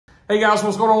Hey guys,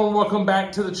 what's going on? Welcome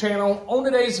back to the channel. On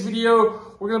today's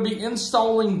video, we're going to be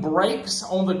installing brakes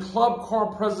on the Club Car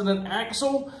Precedent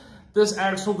axle. This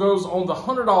axle goes on the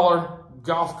 $100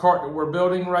 golf cart that we're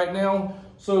building right now.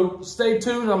 So stay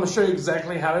tuned, I'm going to show you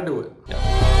exactly how to do it.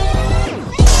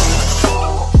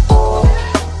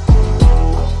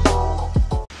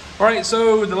 All right,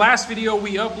 so the last video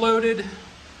we uploaded,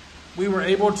 we were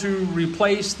able to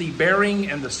replace the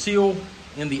bearing and the seal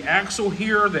in the axle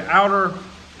here, the outer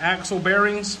axle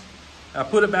bearings. I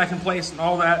put it back in place and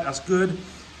all that, that's good.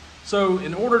 So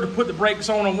in order to put the brakes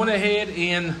on, I went ahead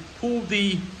and pulled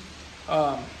the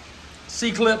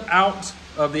C-clip out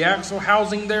of the axle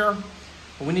housing there.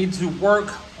 We need to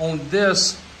work on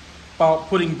this about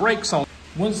putting brakes on.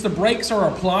 Once the brakes are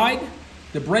applied,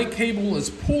 the brake cable is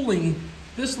pulling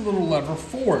this little lever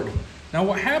forward. Now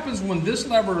what happens when this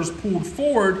lever is pulled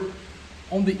forward,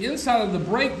 on the inside of the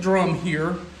brake drum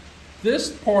here,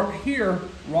 this part here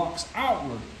rocks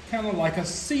outward, kind of like a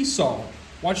seesaw.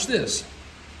 Watch this.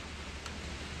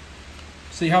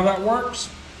 See how that works?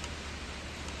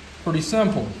 Pretty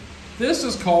simple. This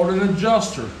is called an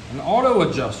adjuster, an auto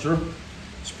adjuster.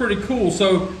 It's pretty cool.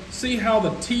 So see how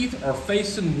the teeth are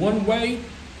facing one way?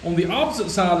 On the opposite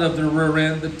side of the rear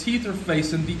end, the teeth are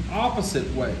facing the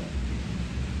opposite way.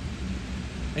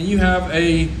 And you have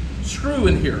a screw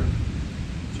in here.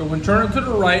 So when we turn it to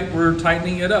the right, we're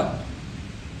tightening it up.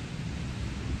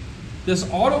 This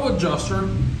auto adjuster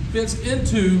fits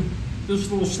into this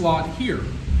little slot here.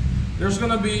 There's going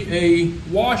to be a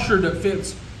washer that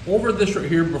fits over this right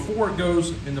here before it goes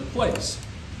into place.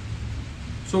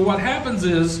 So what happens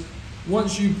is,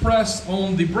 once you press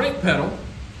on the brake pedal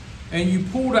and you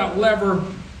pull that lever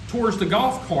towards the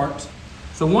golf cart,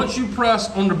 so once you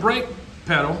press on the brake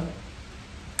pedal,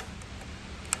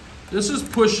 this is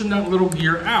pushing that little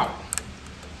gear out.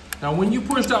 Now when you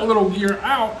push that little gear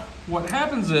out, what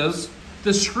happens is,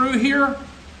 this screw here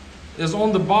is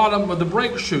on the bottom of the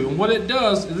brake shoe. And what it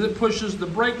does is it pushes the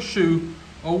brake shoe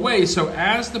away. So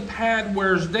as the pad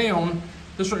wears down,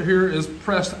 this right here is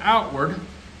pressed outward,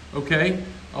 okay,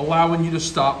 allowing you to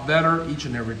stop better each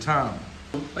and every time.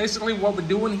 Basically what we're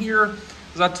doing here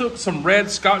is I took some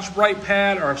red Scotch-Brite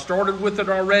pad, or I started with it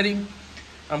already.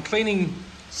 I'm cleaning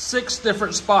 6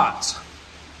 different spots.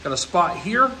 Got a spot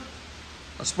here,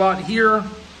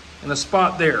 and a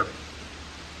spot there.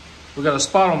 We got a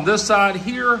spot on this side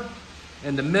here,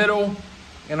 in the middle,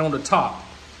 and on the top.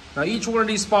 Now each one of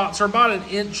these spots are about 1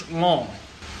 inch long.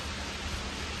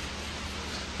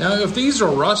 Now if these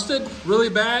are rusted really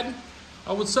bad,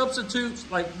 I would substitute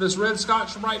like this red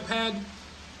Scotch-Brite pad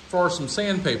for some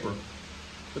sandpaper.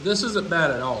 But this isn't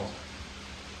bad at all.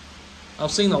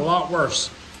 I've seen a lot worse.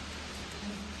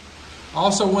 I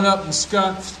also went up and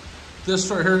scuffed this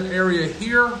right here area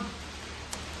here.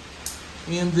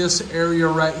 In this area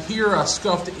right here, I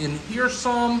scuffed it in here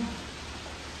some.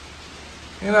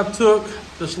 And I took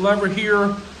this lever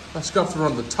here, I scuffed it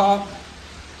on the top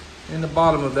and the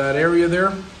bottom of that area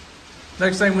there.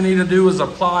 Next thing we need to do is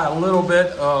apply a little bit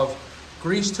of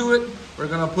grease to it. We're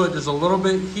gonna put just a little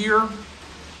bit here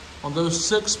on those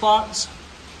 6 spots.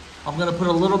 I'm gonna put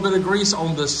a little bit of grease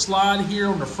on the slide here,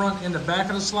 on the front and the back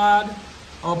of the slide.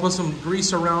 I'm gonna put some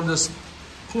grease around this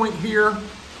point here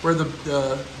where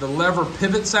the lever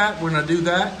pivots at. We're gonna do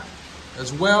that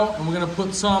as well. And we're gonna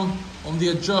put some on the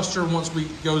adjuster once we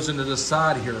goes into the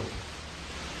side here.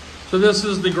 So this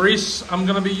is the grease I'm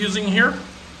gonna be using here.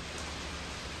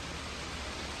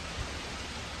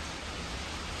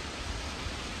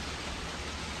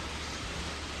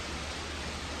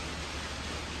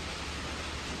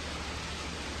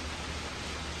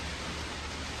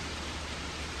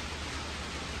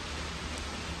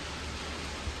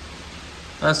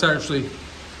 That's actually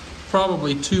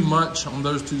probably too much on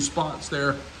those 2 spots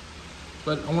there,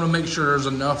 but I want to make sure there's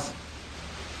enough.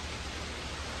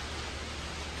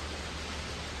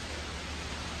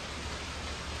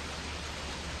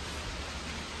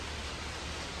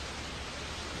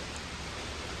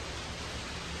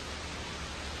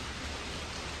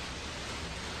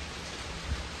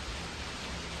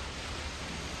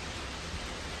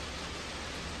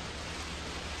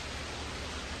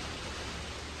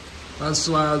 That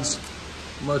slide's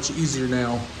much easier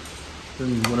now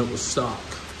than when it was stock.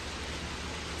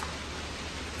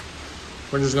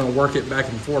 We're just gonna work it back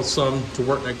and forth some to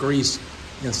work that grease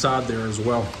inside there as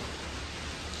well.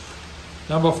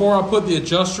 Now before I put the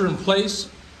adjuster in place,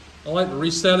 I like to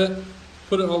reset it,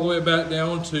 put it all the way back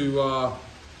down to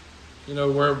you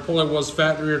know, where it probably was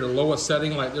factory, or the lowest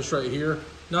setting like this right here.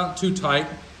 Not too tight.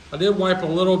 I did wipe a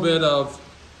little bit of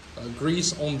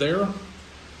grease on there.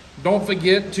 Don't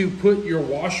forget to put your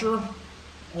washer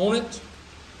on it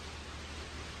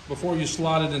before you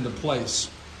slide it into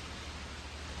place.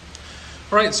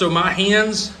 All right, so my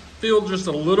hands feel just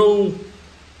a little,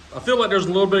 I feel like there's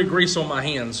a little bit of grease on my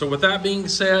hands. So with that being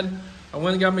said, I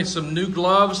went and got me some new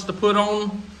gloves to put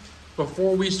on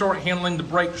before we start handling the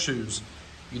brake shoes.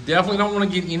 You definitely don't want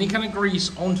to get any kind of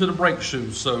grease onto the brake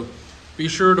shoes. So be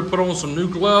sure to put on some new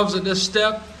gloves at this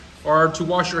step or to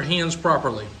wash your hands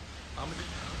properly.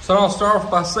 So I'll start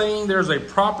off by saying there's a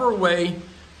proper way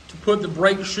to put the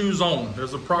brake shoes on.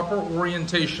 There's a proper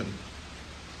orientation.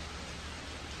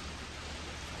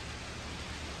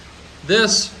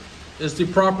 This is the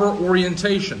proper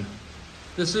orientation.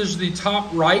 This is the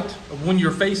top right of when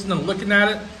you're facing and looking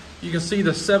at it. You can see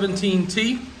the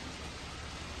 17T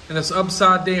and it's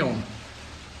upside down.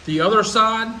 The other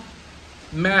side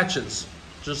matches,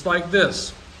 just like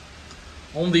this.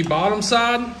 On the bottom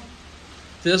side,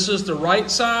 this is the right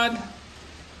side,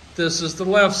 this is the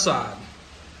left side.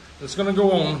 It's going to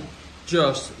go on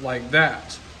just like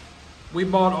that. We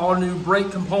bought all new brake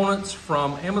components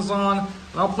from Amazon,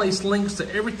 and I'll place links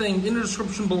to everything in the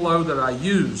description below that I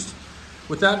used.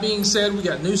 With that being said, we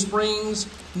got new springs,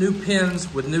 new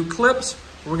pins with new clips.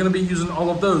 We're going to be using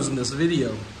all of those in this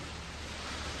video.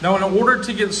 Now, in order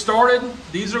to get started,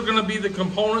 these are going to be the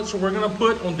components we're going to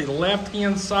put on the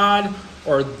left-hand side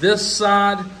or this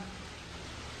side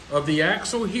of the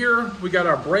axle here. We got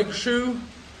our brake shoe,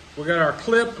 we got our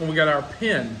clip, and we got our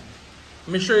pin.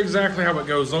 Let me show you exactly how it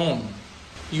goes on.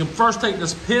 You can first take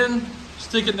this pin,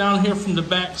 stick it down here from the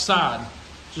back side,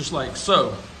 just like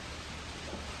so.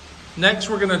 Next,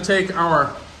 we're going to take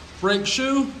our brake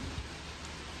shoe.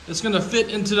 It's going to fit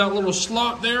into that little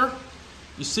slot there.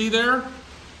 You see there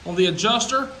on the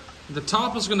adjuster? The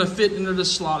top is going to fit into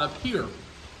this slot up here.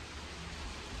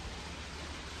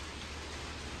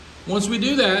 Once we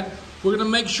do that, we're going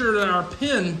to make sure that our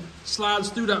pin slides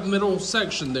through that middle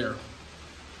section there.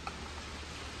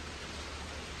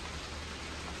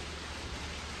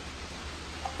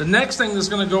 The next thing that's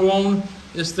going to go on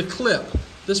is the clip.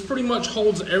 This pretty much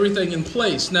holds everything in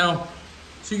place. Now,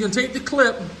 so you can take the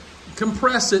clip,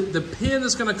 compress it, the pin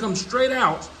is going to come straight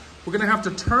out. We're going to have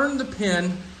to turn the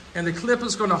pin, and the clip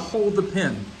is going to hold the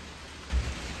pin.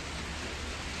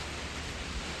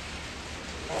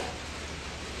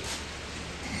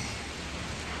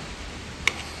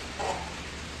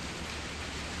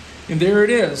 And there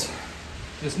it is.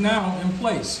 It's now in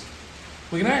place.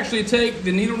 We can actually take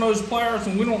the needle nose pliers,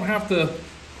 and we don't have to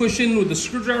push in with the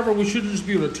screwdriver. We should just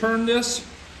be able to turn this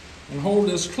and hold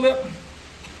this clip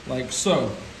like so.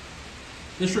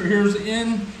 This right here is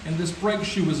in, and this brake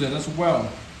shoe is in as well.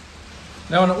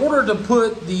 Now, in order to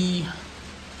put the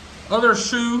other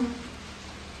shoe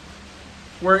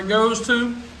where it goes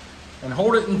to and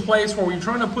hold it in place where we're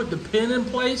trying to put the pin in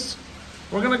place,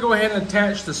 we're going to go ahead and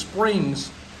attach the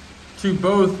springs to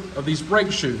both of these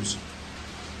brake shoes.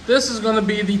 This is going to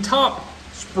be the top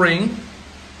spring,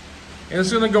 and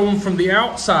it's going to go in from the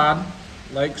outside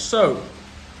like so.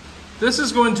 This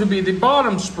is going to be the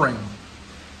bottom spring.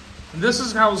 And this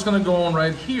is how it's going to go on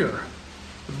right here.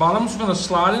 The bottom's going to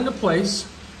slide into place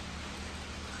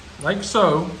like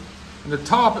so, and the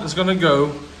top is going to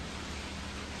go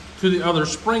to the other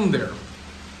spring there.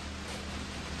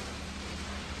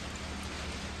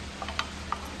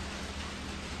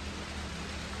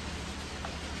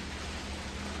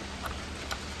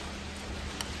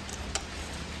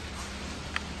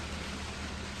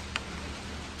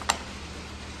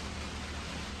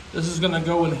 This is going to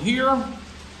go in here.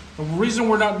 The reason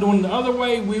we're not doing the other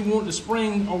way, we want the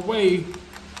spring away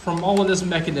from all of this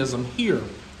mechanism here.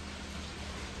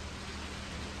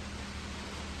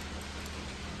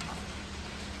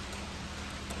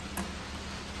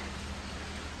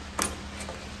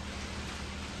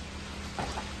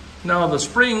 Now the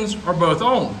springs are both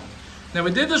on. Now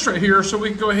we did this right here so we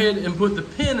can go ahead and put the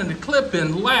pin and the clip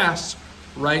in last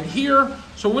right here,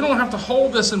 so we don't have to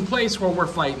hold this in place while we're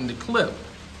fighting the clip.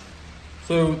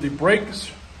 So the brakes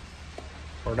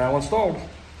are now installed.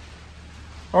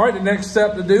 All right, the next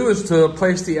step to do is to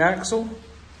place the axle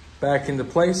back into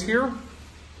place here.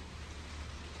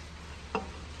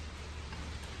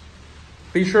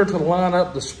 Be sure to line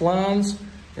up the splines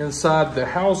inside the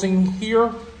housing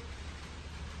here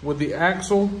with the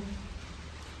axle.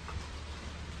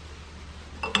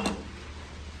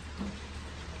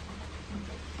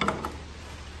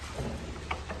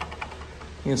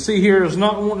 You can see here it's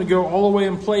not wanting to go all the way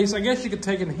in place. I guess you could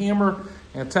take a hammer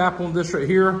and tap on this right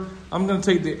here. I'm going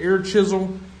to take the air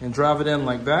chisel and drive it in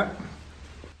like that.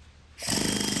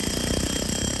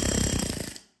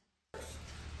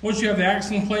 Once you have the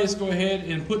axle in place, go ahead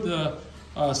and put the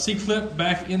C-clip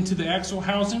back into the axle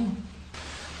housing.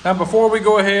 Now before we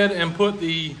go ahead and put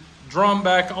the drum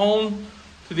back on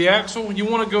to the axle, you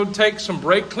want to go take some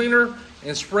brake cleaner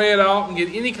and spray it out and get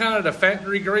any kind of the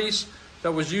factory grease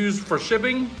that was used for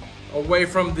shipping away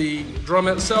from the drum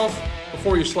itself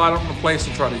before you slide it into place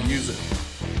and try to use it.